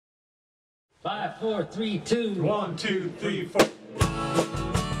5, 4, 3, 2. 1, 2, 3, 4.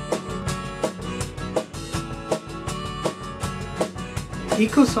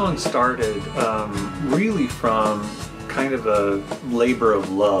 EcoSong started really from kind of a labor of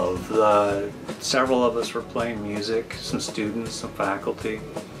love. Several of us were playing music, some students, some faculty,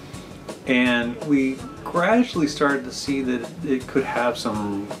 and we gradually started to see that it could have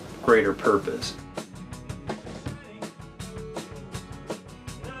some greater purpose.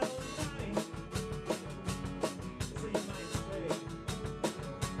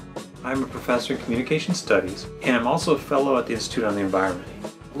 I'm a professor in communication studies, and I'm also a fellow at the Institute on the Environment.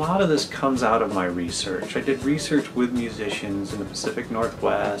 A lot of this comes out of my research. I did research with musicians in the Pacific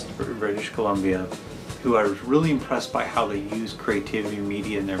Northwest, British Columbia, who I was really impressed by how they use creativity and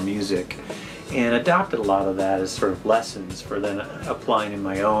media in their music, and adopted a lot of that as sort of lessons for then applying in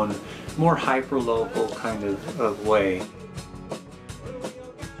my own more hyper-local kind of way.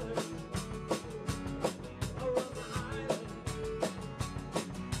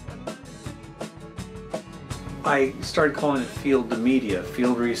 I started calling it field to media,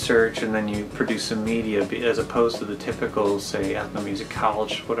 field research, and then you produce some media as opposed to the typical, say, ethnomusic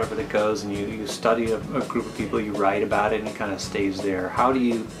college, whatever that goes, and you study a group of people, you write about it, and it kind of stays there. How do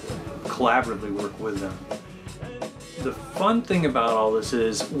you collaboratively work with them? The fun thing about all this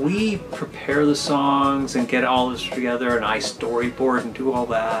is we prepare the songs and get all this together, and I storyboard and do all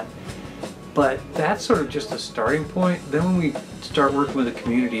that. But that's sort of just a starting point. Then when we start working with the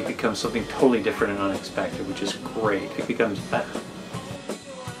community, it becomes something totally different and unexpected, which is great. It becomes better.